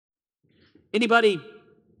Anybody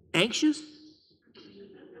anxious?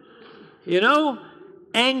 You know,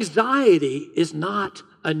 anxiety is not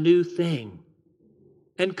a new thing.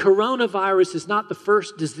 And coronavirus is not the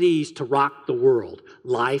first disease to rock the world.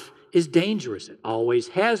 Life is dangerous. It always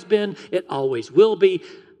has been. It always will be.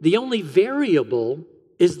 The only variable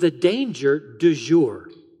is the danger du jour.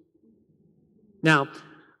 Now,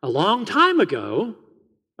 a long time ago,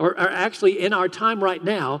 or actually in our time right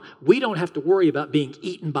now, we don't have to worry about being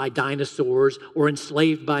eaten by dinosaurs or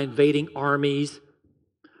enslaved by invading armies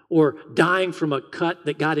or dying from a cut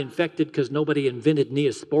that got infected because nobody invented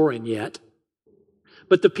Neosporin yet.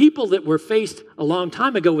 But the people that were faced a long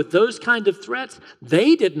time ago with those kind of threats,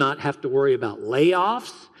 they did not have to worry about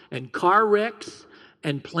layoffs and car wrecks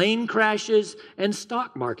and plane crashes and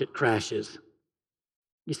stock market crashes.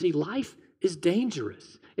 You see, life is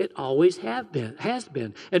dangerous. It always has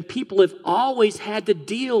been. And people have always had to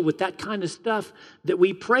deal with that kind of stuff that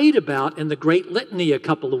we prayed about in the Great Litany a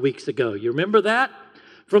couple of weeks ago. You remember that?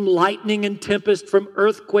 From lightning and tempest, from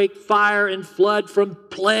earthquake, fire and flood, from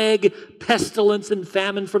plague, pestilence and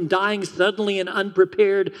famine, from dying suddenly and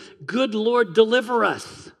unprepared. Good Lord, deliver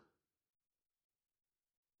us.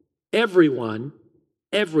 Everyone,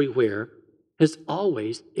 everywhere, has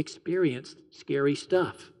always experienced scary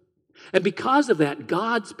stuff. And because of that,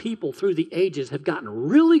 God's people through the ages have gotten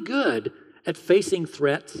really good at facing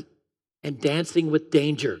threats and dancing with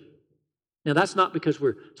danger. Now, that's not because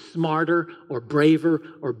we're smarter or braver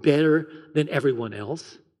or better than everyone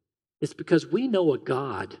else. It's because we know a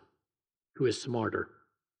God who is smarter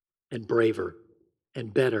and braver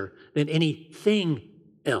and better than anything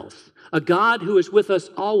else. A God who is with us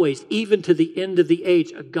always, even to the end of the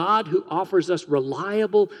age. A God who offers us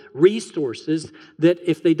reliable resources that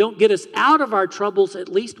if they don't get us out of our troubles, at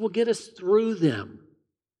least will get us through them.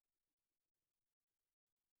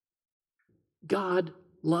 God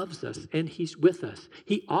loves us and He's with us.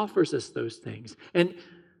 He offers us those things. And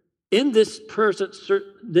in this present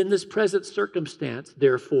circumstance,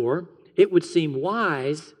 therefore, it would seem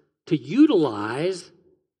wise to utilize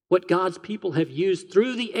what God's people have used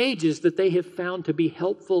through the ages that they have found to be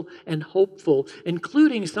helpful and hopeful,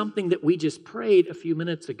 including something that we just prayed a few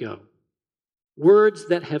minutes ago. Words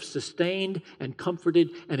that have sustained and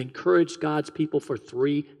comforted and encouraged God's people for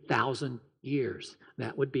 3,000 years.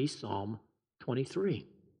 That would be Psalm 23.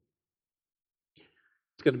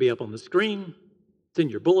 It's going to be up on the screen. It's in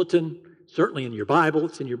your bulletin, certainly in your Bible.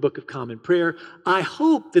 It's in your Book of Common Prayer. I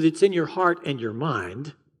hope that it's in your heart and your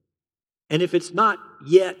mind. And if it's not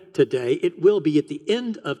yet today, it will be at the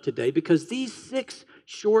end of today, because these 6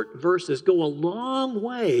 short verses go a long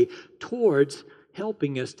way towards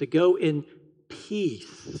helping us to go in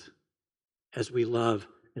peace as we love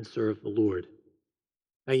and serve the Lord.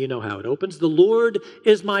 Now you know how it opens. The Lord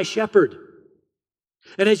is my shepherd.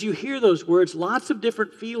 And as you hear those words, lots of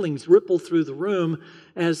different feelings ripple through the room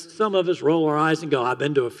as some of us roll our eyes and go, I've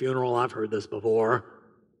been to a funeral, I've heard this before.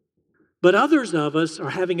 But others of us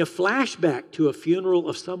are having a flashback to a funeral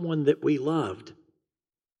of someone that we loved.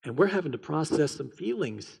 And we're having to process some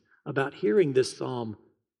feelings about hearing this psalm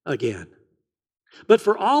again. But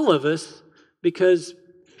for all of us, because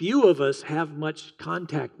few of us have much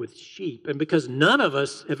contact with sheep, and because none of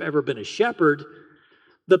us have ever been a shepherd,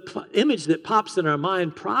 the image that pops in our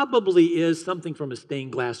mind probably is something from a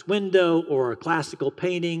stained glass window or a classical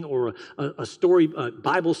painting or a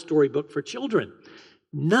Bible storybook for children.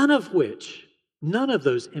 None of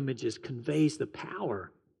those images conveys the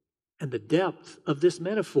power and the depth of this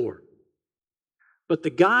metaphor. But the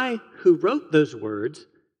guy who wrote those words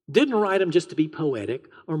didn't write them just to be poetic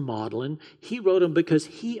or maudlin. He wrote them because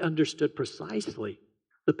he understood precisely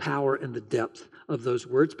the power and the depth of those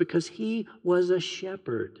words, because he was a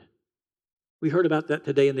shepherd. We heard about that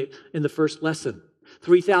today in the first lesson.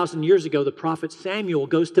 3,000 years ago, the prophet Samuel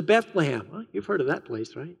goes to Bethlehem. Well, you've heard of that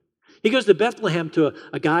place, right? He goes to Bethlehem to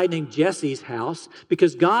a guy named Jesse's house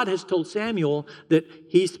because God has told Samuel that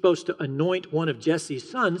he's supposed to anoint one of Jesse's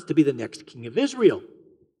sons to be the next king of Israel.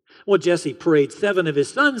 Well, Jesse parades 7 of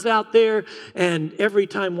his sons out there, and every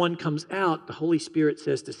time one comes out, the Holy Spirit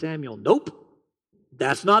says to Samuel, nope,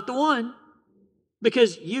 that's not the one.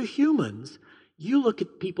 Because you humans, you look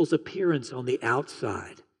at people's appearance on the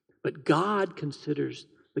outside, but God considers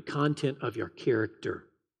the content of your character.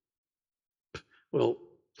 Well,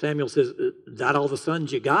 Samuel says, is that all the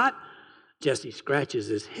sons you got? Jesse scratches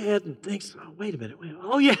his head and thinks, oh, wait a minute.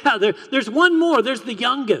 Oh, yeah, there's one more. There's the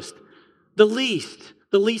youngest, the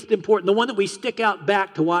least important, the one that we stick out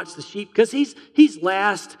back to watch the sheep because he's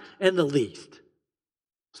last and the least.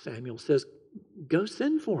 Samuel says, go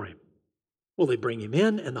send for him. Well, they bring him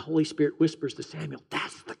in, and the Holy Spirit whispers to Samuel,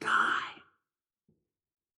 that's the guy.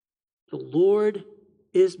 The Lord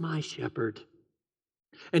is my shepherd.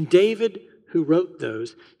 And David, who wrote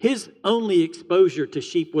those, his only exposure to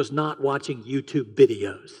sheep was not watching YouTube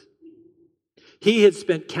videos. He had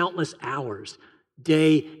spent countless hours,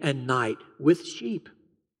 day and night, with sheep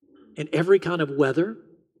in every kind of weather,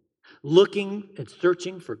 looking and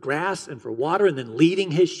searching for grass and for water, and then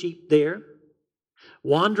leading his sheep there,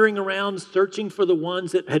 wandering around searching for the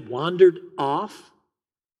ones that had wandered off,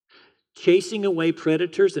 chasing away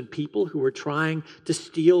predators and people who were trying to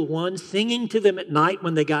steal one, singing to them at night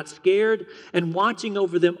when they got scared, and watching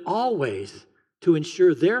over them always to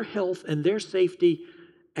ensure their health and their safety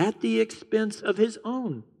at the expense of his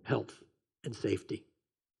own health and safety.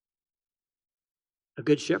 A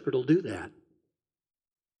good shepherd will do that.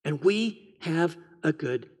 And we have a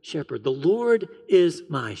good shepherd. The Lord is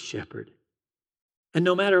my shepherd. And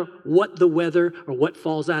no matter what the weather or what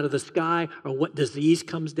falls out of the sky or what disease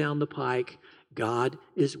comes down the pike, God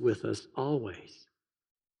is with us always.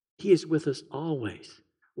 He is with us always,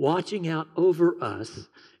 watching out over us,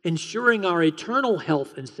 ensuring our eternal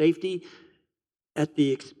health and safety at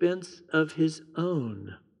the expense of his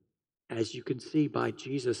own, as you can see by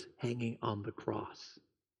Jesus hanging on the cross.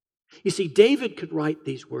 You see, David could write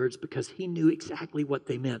these words because he knew exactly what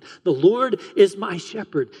they meant. The Lord is my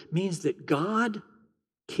shepherd means that God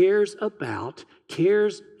cares about,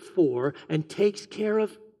 cares for, and takes care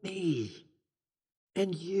of me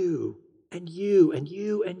and you and you and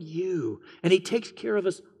you and you. And he takes care of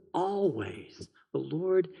us always. The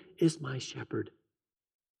Lord is my shepherd.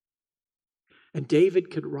 And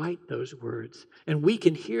David could write those words, and we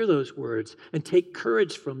can hear those words and take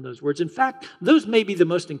courage from those words. In fact, those may be the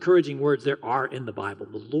most encouraging words there are in the Bible.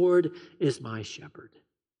 The Lord is my shepherd.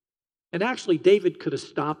 And actually, David could have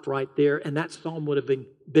stopped right there, and that psalm would have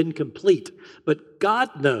been complete. But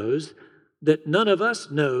God knows that none of us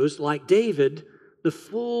knows, like David, the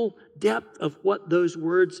full depth of what those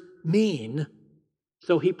words mean.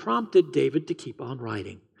 So he prompted David to keep on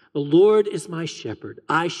writing. The Lord is my shepherd.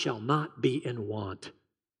 I shall not be in want,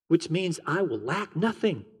 which means I will lack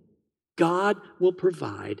nothing. God will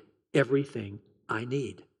provide everything I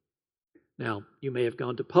need. Now, you may have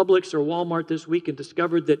gone to Publix or Walmart this week and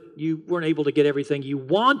discovered that you weren't able to get everything you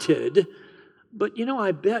wanted, but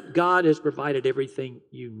I bet God has provided everything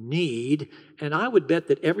you need, and I would bet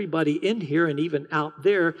that everybody in here and even out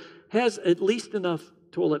there has at least enough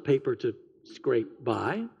toilet paper to scrape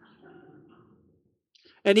by.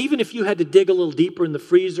 And even if you had to dig a little deeper in the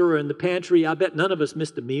freezer or in the pantry, I bet none of us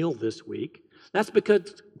missed a meal this week. That's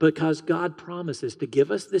because God promises to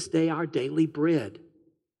give us this day our daily bread.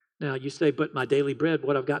 Now, you say, but my daily bread,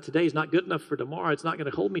 what I've got today, is not good enough for tomorrow. It's not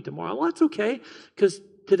going to hold me tomorrow. Well, that's okay, because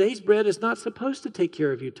today's bread is not supposed to take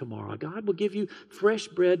care of you tomorrow. God will give you fresh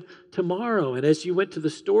bread tomorrow. And as you went to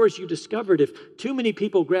the stores, you discovered if too many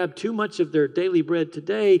people grab too much of their daily bread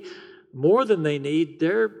today, more than they need,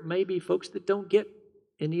 there may be folks that don't get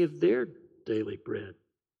any of their daily bread.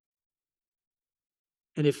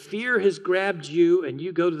 And if fear has grabbed you and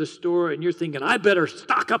you go to the store and you're thinking, I better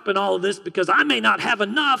stock up in all of this because I may not have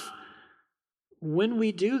enough, when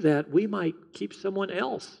we do that, we might keep someone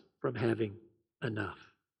else from having enough.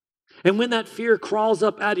 And when that fear crawls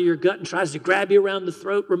up out of your gut and tries to grab you around the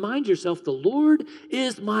throat, remind yourself, the Lord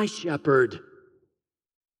is my shepherd.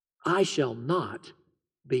 I shall not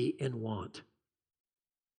be in want.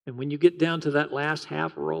 And when you get down to that last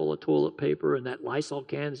half roll of toilet paper and that Lysol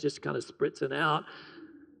can is just kind of spritzing out,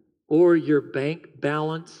 or your bank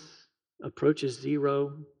balance approaches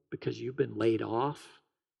zero because you've been laid off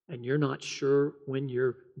and you're not sure when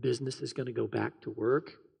your business is going to go back to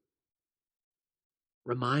work,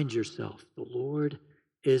 remind yourself, the Lord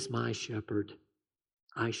is my shepherd.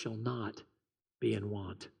 I shall not be in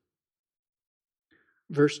want.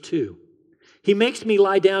 Verse 2, he makes me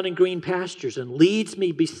lie down in green pastures and leads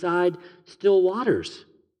me beside still waters.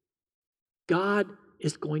 God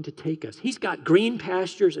is going to take us. He's got green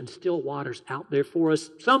pastures and still waters out there for us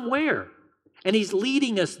somewhere. And he's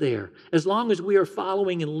leading us there as long as we are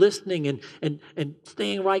following and listening and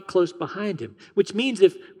staying right close behind him. Which means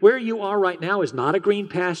if where you are right now is not a green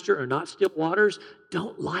pasture or not still waters,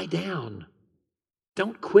 don't lie down.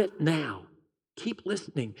 Don't quit now. Keep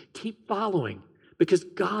listening. Keep following. Because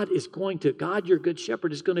God, your good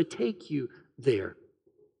shepherd, is going to take you there.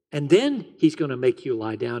 And then he's going to make you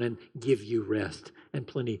lie down and give you rest and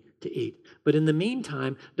plenty to eat. But in the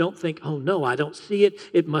meantime, don't think, oh no, I don't see it.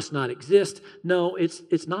 It must not exist. No,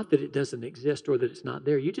 it's not that it doesn't exist or that it's not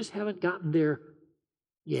there. You just haven't gotten there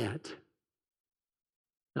yet.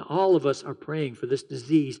 Now, all of us are praying for this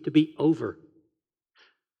disease to be over.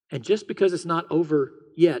 And just because it's not over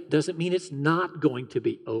yet doesn't mean it's not going to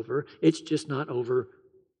be over. It's just not over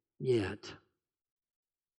yet.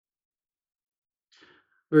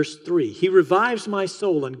 Verse 3, he revives my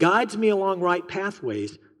soul and guides me along right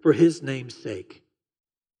pathways for his name's sake.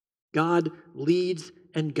 God leads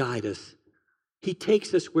and guides us. He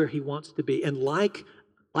takes us where he wants to be. And like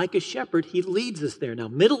a shepherd, he leads us there. Now,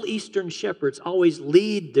 Middle Eastern shepherds always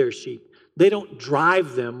lead their sheep. They don't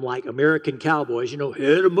drive them like American cowboys, head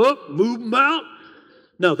them up, move them out.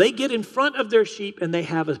 No, they get in front of their sheep and they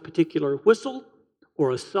have a particular whistle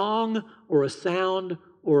or a song or a sound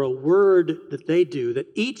or a word that they do, that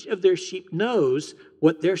each of their sheep knows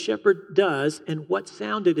what their shepherd does and what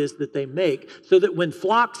sound it is that they make, so that when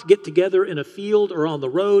flocks get together in a field or on the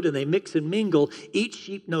road and they mix and mingle, each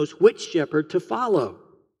sheep knows which shepherd to follow.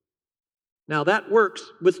 Now that works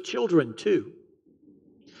with children too.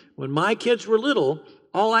 When my kids were little,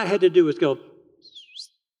 all I had to do was go,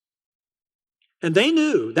 and they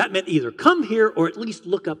knew that meant either come here or at least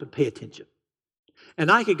look up and pay attention.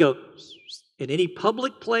 And I could go in any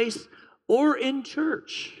public place or in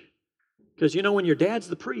church. Because when your dad's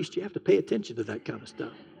the priest, you have to pay attention to that kind of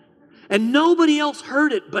stuff. And nobody else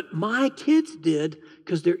heard it, but my kids did,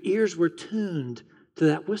 because their ears were tuned to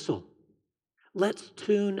that whistle. Let's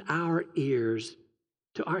tune our ears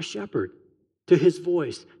to our shepherd, to his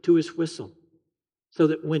voice, to his whistle, so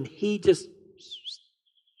that when he that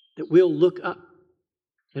we'll look up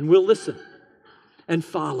and we'll listen and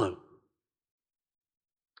follow.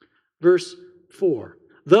 Verse 4,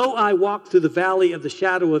 though I walk through the valley of the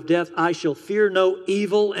shadow of death, I shall fear no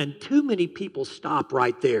evil. And too many people stop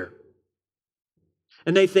right there.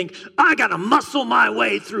 And they think, I got to muscle my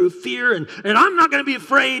way through fear and I'm not going to be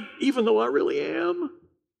afraid, even though I really am.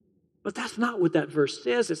 But that's not what that verse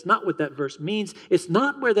says. It's not what that verse means. It's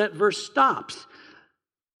not where that verse stops.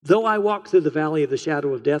 Though I walk through the valley of the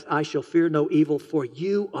shadow of death, I shall fear no evil, for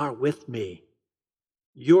you are with me.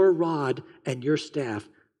 Your rod and your staff,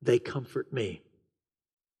 they comfort me.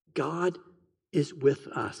 God is with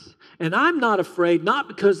us. And I'm not afraid, not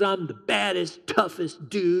because I'm the baddest, toughest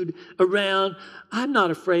dude around. I'm not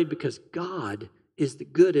afraid because God is the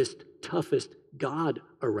goodest, toughest God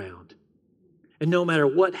around. And no matter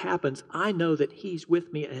what happens, I know that he's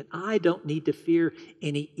with me and I don't need to fear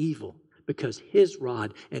any evil because his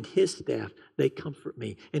rod and his staff, they comfort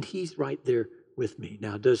me. And he's right there with me.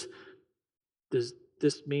 Now, does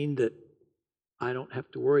this mean that I don't have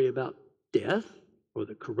to worry about death or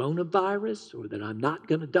the coronavirus or that I'm not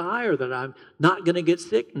going to die or that I'm not going to get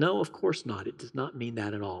sick? No, of course not. It does not mean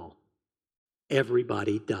that at all.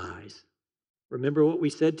 Everybody dies. Remember what we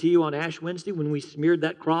said to you on Ash Wednesday when we smeared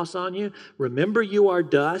that cross on you? Remember, you are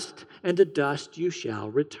dust, and to dust you shall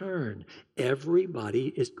return.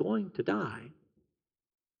 Everybody is going to die.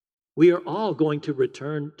 We are all going to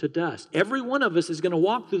return to dust. Every one of us is going to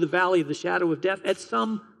walk through the valley of the shadow of death at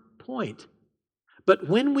some point. But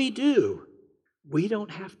when we do, we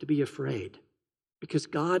don't have to be afraid because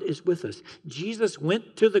God is with us. Jesus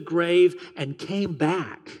went to the grave and came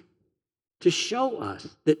back to show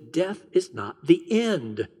us that death is not the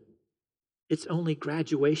end. It's only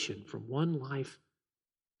graduation from one life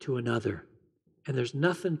to another. And there's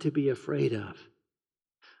nothing to be afraid of.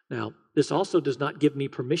 Now, this also does not give me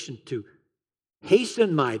permission to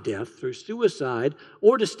hasten my death through suicide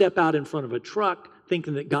or to step out in front of a truck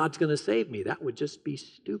thinking that God's going to save me. That would just be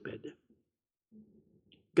stupid.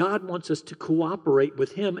 God wants us to cooperate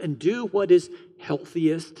with him and do what is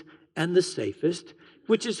healthiest and the safest,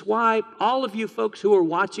 which is why all of you folks who are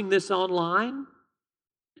watching this online,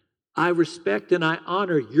 I respect and I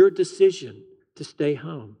honor your decision to stay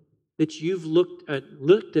home. That you've looked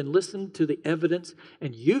and listened to the evidence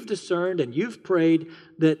and you've discerned and you've prayed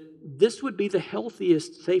that this would be the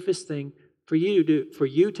healthiest, safest thing for you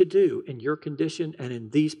to do in your condition and in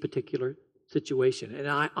these particular situations. And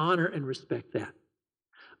I honor and respect that.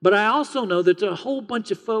 But I also know that there's a whole bunch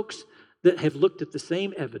of folks that have looked at the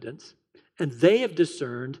same evidence and they have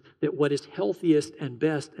discerned that what is healthiest and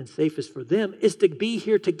best and safest for them is to be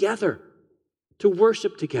here together, to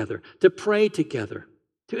worship together, to pray together,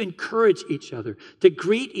 to encourage each other, to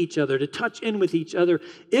greet each other, to touch in with each other,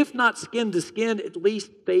 if not skin to skin, at least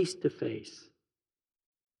face to face.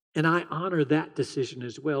 And I honor that decision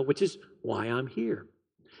as well, which is why I'm here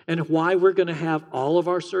and why we're going to have all of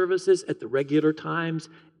our services at the regular times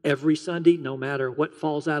every Sunday, no matter what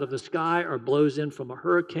falls out of the sky or blows in from a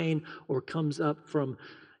hurricane or comes up from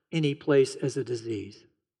any place as a disease.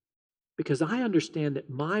 Because I understand that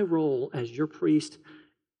my role as your priest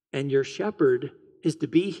and your shepherd is to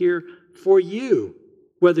be here for you,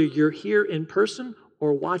 whether you're here in person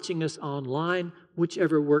or watching us online,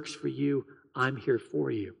 whichever works for you, I'm here for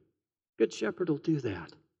you. Good shepherd will do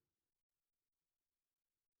that.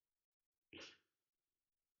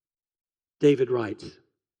 David writes,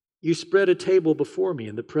 "You spread a table before me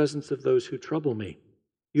in the presence of those who trouble me.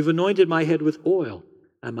 You've anointed my head with oil,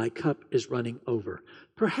 and my cup is running over."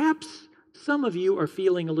 Perhaps some of you are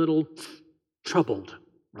feeling a little troubled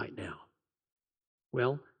right now.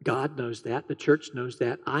 Well, God knows that. The church knows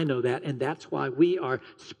that. I know that. And that's why we are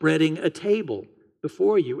spreading a table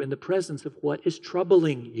before you in the presence of what is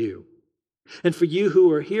troubling you. And for you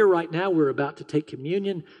who are here right now, we're about to take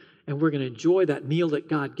communion, and we're going to enjoy that meal that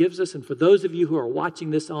God gives us. And for those of you who are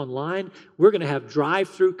watching this online, we're going to have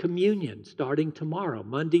drive-through communion starting tomorrow,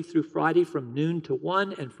 Monday through Friday from noon to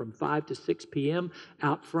 1 and from 5 to 6 p.m.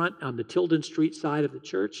 out front on the Tilden Street side of the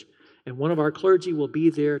church. And one of our clergy will be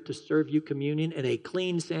there to serve you communion in a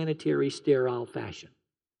clean, sanitary, sterile fashion.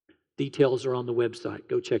 Details are on the website.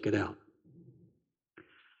 Go check it out.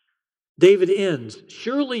 David ends,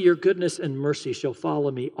 "Surely your goodness and mercy shall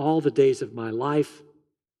follow me all the days of my life,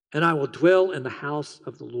 and I will dwell in the house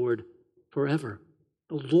of the Lord forever."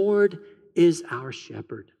 The Lord is our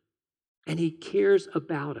shepherd, and he cares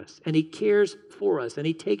about us, and he cares for us, and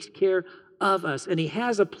he takes care of us, and he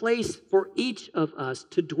has a place for each of us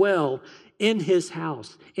to dwell in his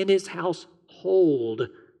house, in his household,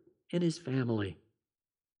 in his family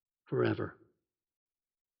forever.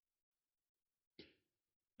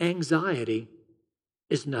 Anxiety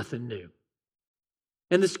is nothing new.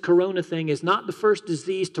 And this corona thing is not the first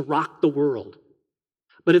disease to rock the world.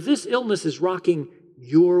 But if this illness is rocking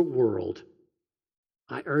your world,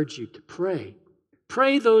 I urge you to pray.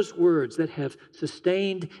 Pray those words that have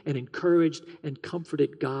sustained and encouraged and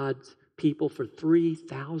comforted God's people for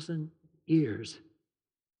 3,000 years.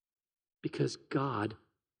 Because God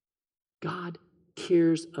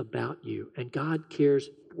cares about you, and God cares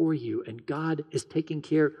for you, and God is taking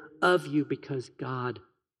care of you because God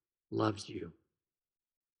loves you.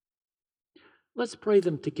 Let's pray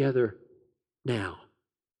them together now.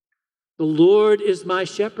 The Lord is my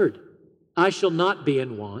shepherd. I shall not be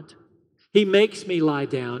in want. He makes me lie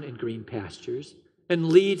down in green pastures and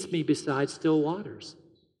leads me beside still waters.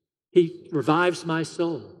 He revives my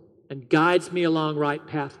soul and guides me along right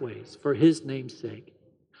pathways for his name's sake.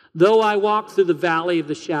 Though I walk through the valley of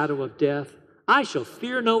the shadow of death, I shall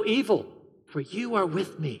fear no evil, for you are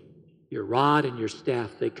with me. Your rod and your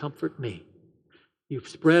staff, they comfort me. You've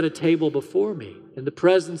spread a table before me in the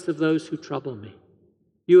presence of those who trouble me.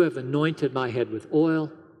 You have anointed my head with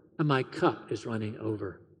oil, and my cup is running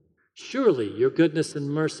over. Surely your goodness and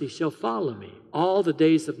mercy shall follow me all the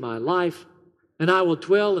days of my life, and I will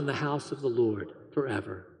dwell in the house of the Lord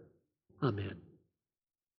forever. Amen.